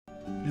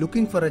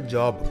Looking for a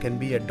job can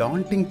be a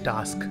daunting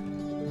task,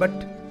 but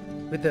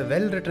with a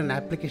well-written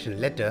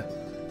application letter,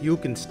 you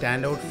can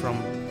stand out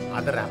from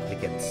other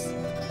applicants.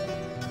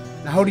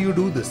 Now, how do you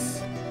do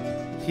this?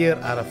 Here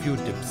are a few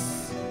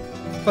tips.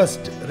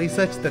 First,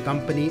 research the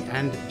company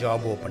and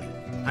job opening.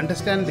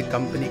 Understand the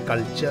company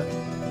culture,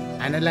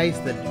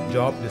 analyze the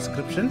job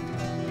description,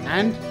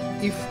 and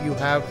if you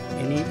have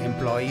any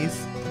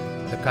employees,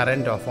 the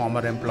current or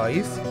former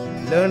employees,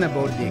 learn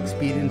about the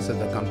experience of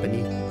the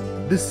company.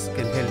 This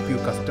can help you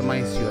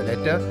customize your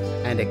letter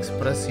and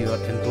express your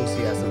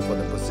enthusiasm for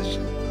the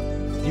position.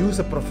 Use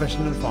a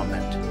professional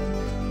format.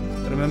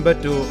 Remember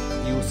to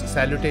use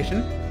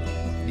salutation.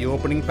 The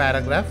opening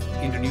paragraph,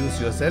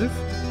 introduce yourself.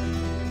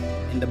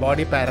 In the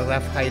body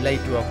paragraph,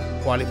 highlight your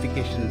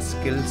qualifications,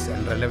 skills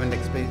and relevant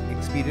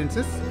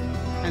experiences.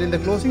 And in the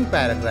closing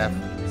paragraph,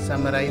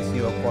 summarize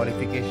your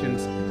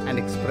qualifications and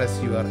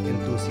express your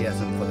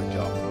enthusiasm for the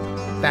job.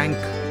 Thank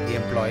the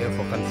employer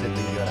for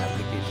considering your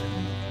application.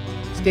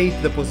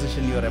 State the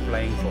position you are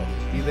applying for.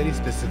 Be very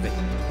specific,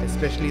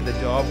 especially the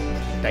job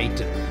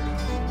title.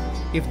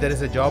 If there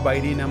is a job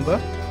ID number,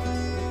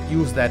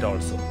 use that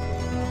also.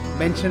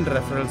 Mention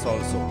referrals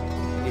also.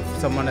 If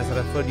someone has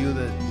referred you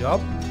the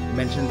job,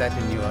 mention that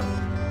in your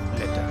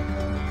letter.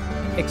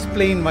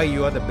 Explain why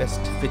you are the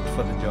best fit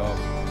for the job.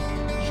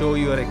 Show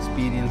your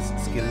experience,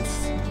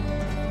 skills.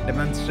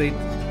 Demonstrate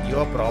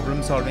your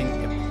problem-solving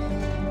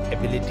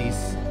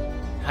abilities.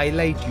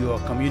 Highlight your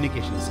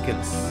communication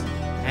skills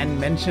and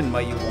mention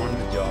why you want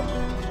the job.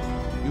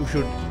 You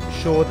should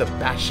show the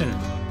passion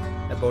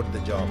about the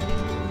job.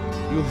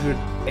 You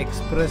should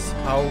express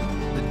how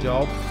the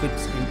job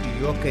fits into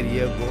your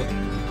career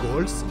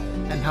goals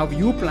and how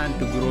you plan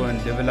to grow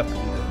and develop in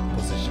the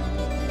position.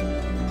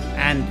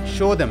 And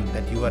show them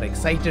that you are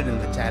excited in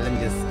the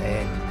challenges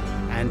ahead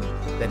and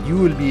that you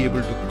will be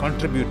able to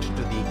contribute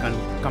to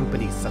the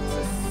company's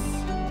success.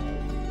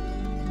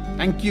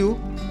 Thank you,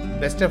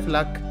 best of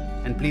luck,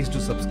 and please do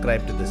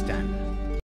subscribe to this channel.